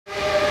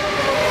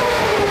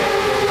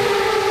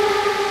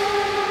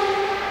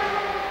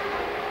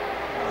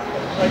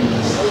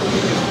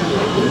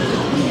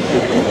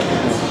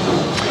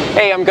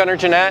I'm Gunnar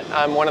Jeannette.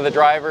 I'm one of the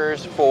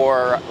drivers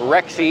for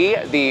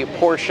Rexy, the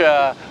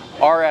Porsche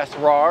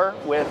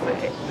RSR with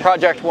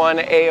Project 1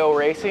 AO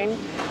Racing.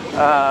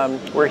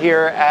 We're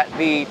here at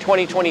the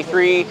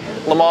 2023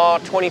 Le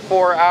Mans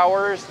 24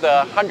 Hours,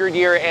 the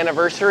 100-year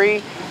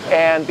anniversary.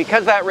 And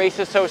because that race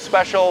is so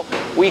special,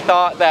 we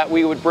thought that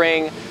we would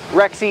bring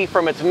Rexy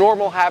from its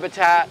normal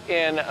habitat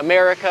in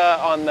America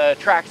on the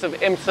tracks of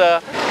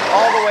IMSA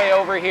all the way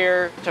over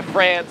here to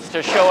France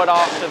to show it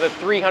off to the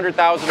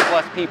 300,000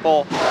 plus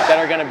people that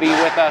are going to be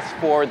with us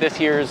for this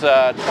year's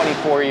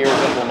 24 years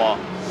of Le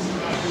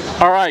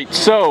Mans. All right,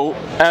 so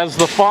as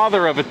the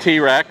father of a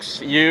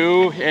T-Rex,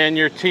 you and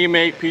your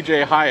teammate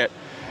PJ Hyatt,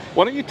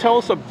 why don't you tell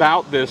us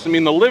about this? I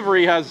mean, the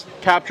livery has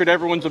captured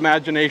everyone's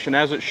imagination,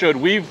 as it should.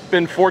 We've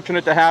been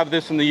fortunate to have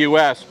this in the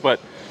US, but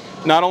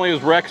not only is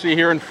Rexy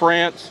here in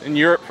France and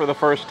Europe for the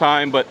first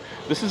time, but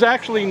this is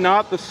actually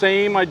not the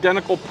same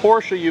identical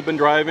Porsche you've been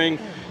driving.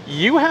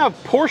 You have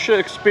Porsche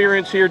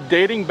experience here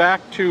dating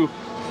back to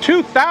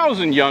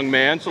 2000, young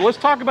man. So let's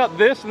talk about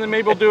this, and then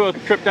maybe we'll do a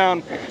trip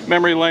down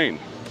memory lane.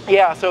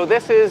 Yeah, so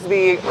this is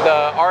the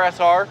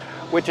RSR,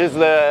 which is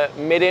the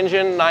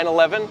mid-engine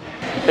 911.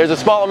 There's a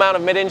small amount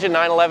of mid-engine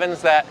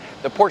 911s that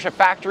the Porsche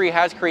factory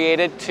has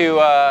created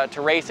to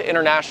race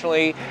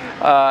internationally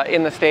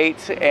in the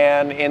States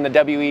and in the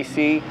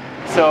WEC.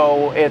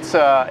 So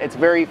it's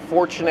very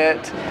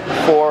fortunate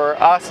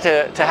for us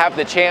to have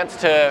the chance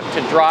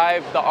to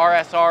drive the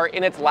RSR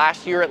in its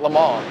last year at Le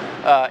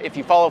Mans. If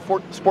you follow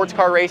sports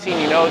car racing,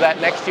 you know that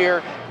next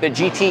year the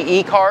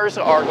GTE cars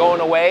are going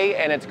away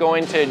and it's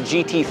going to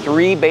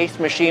GT3 based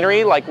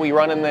machinery like we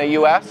run in the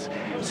US.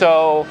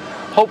 So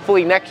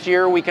hopefully next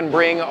year we can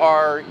bring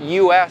our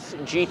US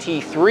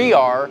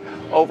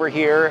GT3R over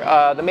here.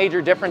 The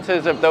major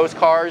differences of those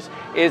cars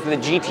is the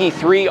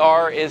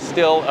GT3R is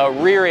still a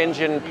rear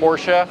engine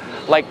Porsche,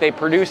 like they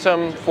produce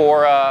them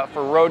for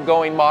road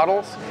going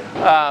models.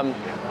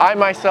 I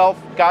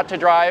myself got to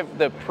drive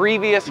the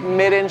previous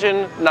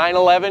mid-engine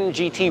 911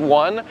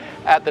 GT1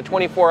 at the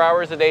 24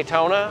 Hours of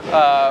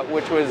Daytona,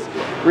 which was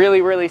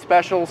really, really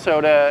special. So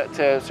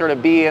to sort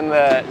of be in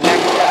the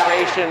next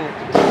generation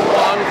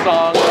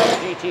song of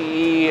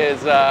GTE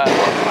is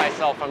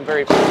myself, I'm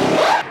very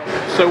proud.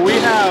 So we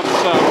have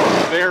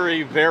some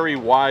very, very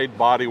wide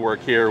bodywork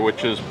here,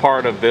 which is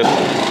part of this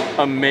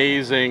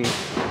amazing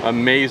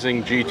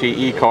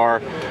GTE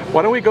car.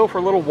 Why don't we go for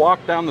a little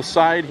walk down the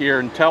side here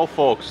and tell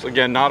folks,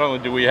 again, not only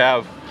do we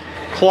have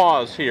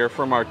claws here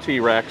from our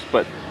T-Rex,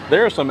 but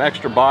there's some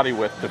extra body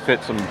width to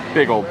fit some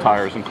big old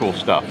tires and cool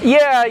stuff.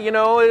 Yeah, you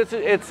know,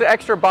 it's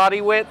extra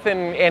body width,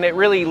 and it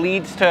really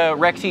leads to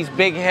Rexy's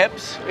big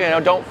hips. You know,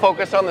 don't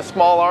focus on the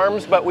small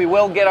arms, but we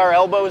will get our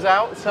elbows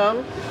out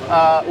some.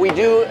 We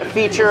do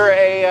feature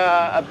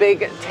a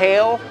big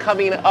tail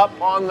coming up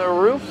on the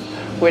roof,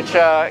 which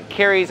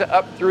carries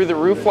up through the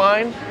roof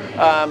line.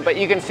 But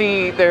you can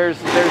see there's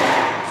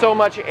so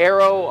much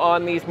aero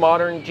on these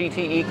modern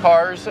GTE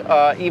cars,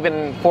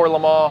 even for Le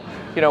Mans.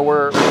 You know,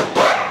 we're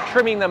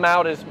trimming them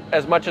out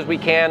as much as we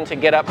can to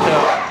get up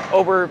to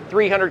over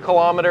 300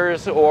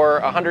 kilometers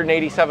or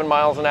 187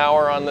 miles an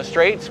hour on the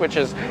straights, which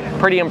is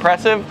pretty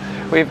impressive.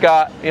 We've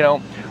got, you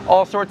know,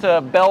 all sorts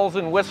of bells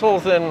and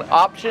whistles and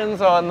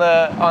options on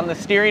the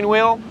steering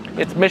wheel.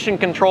 It's mission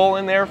control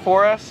in there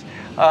for us.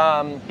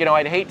 You know,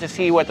 I'd hate to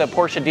see what the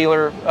Porsche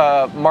dealer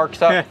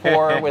marks up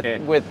for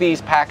with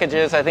these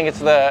packages. I think it's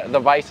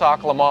the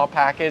Weissach Le Mans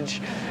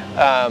package.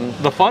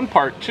 The fun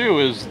part too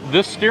is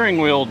this steering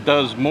wheel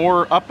does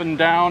more up and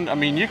down. I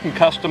mean, you can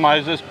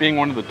customize this being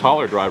one of the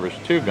taller drivers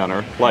too,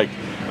 Gunnar. Like,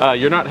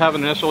 you're not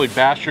having to necessarily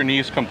bash your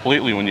knees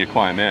completely when you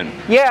climb in.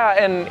 Yeah,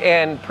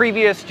 and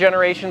previous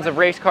generations of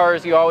race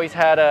cars, you always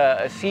had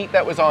a seat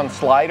that was on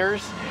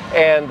sliders,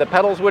 and the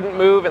pedals wouldn't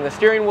move and the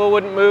steering wheel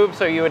wouldn't move,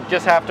 so you would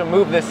just have to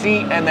move the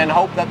seat and then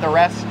hope that the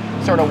rest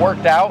sort of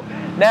worked out.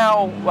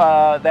 Now,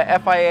 the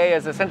FIA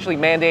has essentially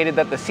mandated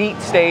that the seat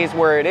stays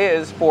where it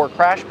is for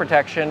crash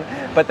protection,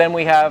 but then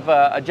we have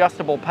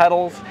adjustable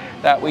pedals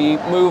that we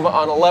move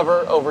on a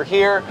lever over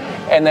here,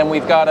 and then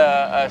we've got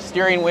a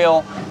steering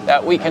wheel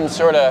that we can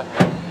sort of,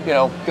 you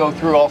know, go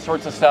through all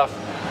sorts of stuff.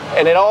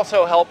 And it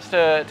also helps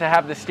to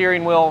have the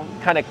steering wheel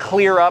kind of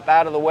clear up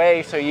out of the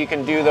way so you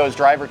can do those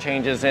driver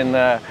changes in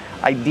the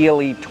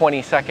ideally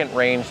 20-second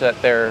range that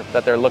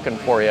they're looking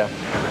for you.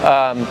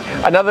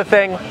 Another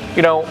thing,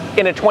 you know,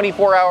 in a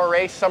 24-hour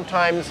race,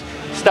 sometimes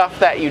stuff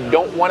that you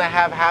don't want to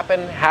have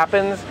happen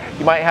happens.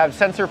 You might have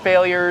sensor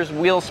failures,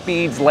 wheel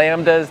speeds,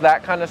 lambdas,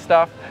 that kind of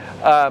stuff.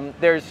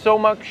 There's so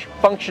much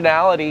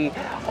functionality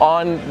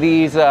on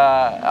these,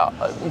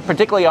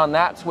 particularly on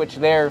that switch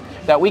there,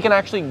 that we can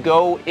actually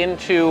go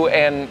into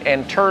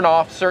and turn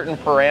off certain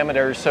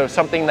parameters. So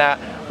something that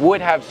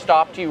would have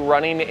stopped you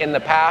running in the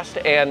past,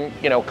 and,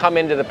 you know, come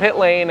into the pit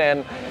lane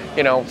and,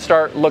 you know,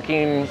 start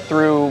looking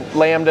through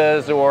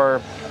lambdas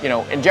or, you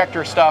know,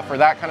 injector stuff or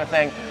that kind of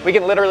thing, we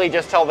can literally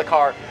just tell the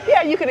car,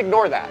 yeah, you can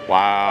ignore that.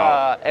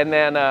 Wow. And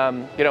then,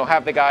 you know,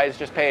 have the guys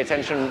just pay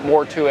attention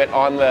more to it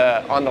on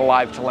the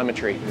live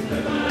telemetry.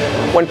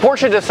 When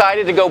Porsche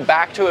decided to go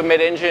back to a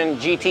mid-engine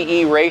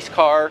GTE race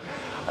car,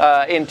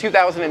 in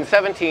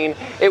 2017,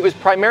 it was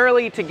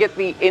primarily to get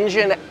the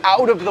engine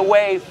out of the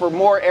way for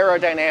more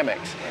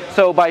aerodynamics.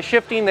 So by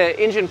shifting the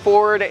engine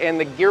forward and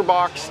the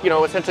gearbox,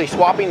 essentially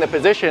swapping the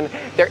position,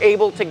 they're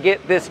able to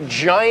get this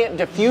giant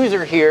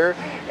diffuser here.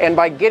 And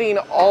by getting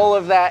all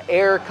of that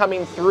air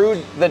coming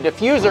through the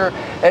diffuser,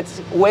 it's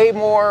way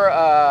more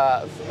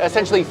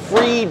essentially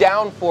free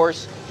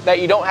downforce that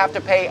you don't have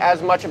to pay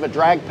as much of a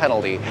drag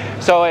penalty.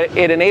 So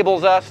it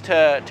enables us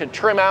to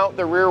trim out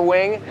the rear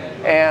wing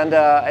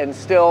and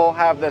still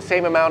have the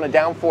same amount of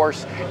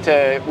downforce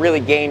to really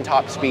gain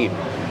top speed.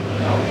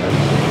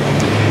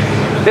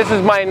 This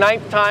is my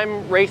 9th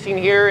time racing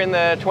here in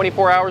the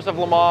 24 Hours of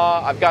Le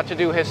Mans. I've got to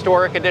do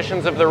historic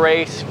editions of the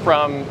race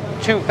from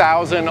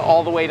 2000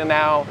 all the way to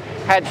now.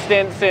 Had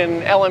stints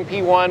in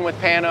LMP1 with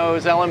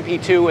Panos,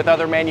 LMP2 with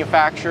other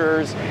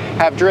manufacturers,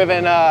 have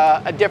driven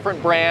a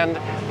different brand,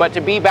 but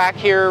to be back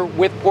here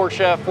with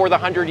Porsche for the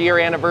 100-year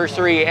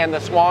anniversary and the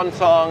swan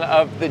song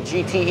of the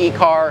GTE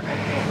car,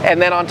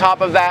 and then on top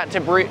of that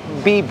to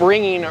be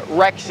bringing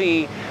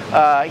Rexy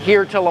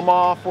here to Le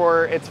Mans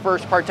for its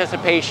first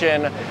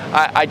participation,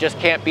 I just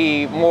can't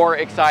be more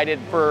excited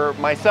for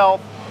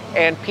myself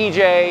and PJ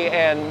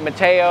and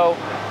Matteo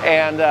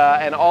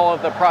and all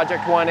of the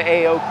Project One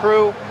AO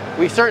crew.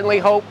 We certainly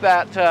hope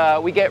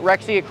that we get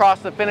Rexy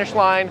across the finish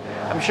line.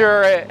 I'm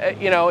sure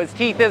his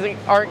teeth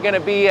aren't going to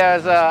be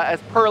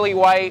as pearly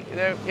white.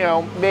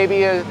 Maybe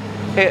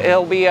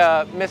he'll be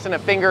missing a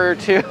finger or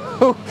two,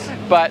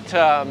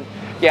 but.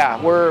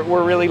 Yeah, we're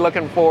really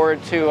looking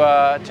forward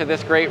to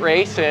this great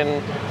race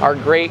and our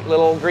great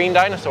little green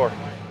dinosaur.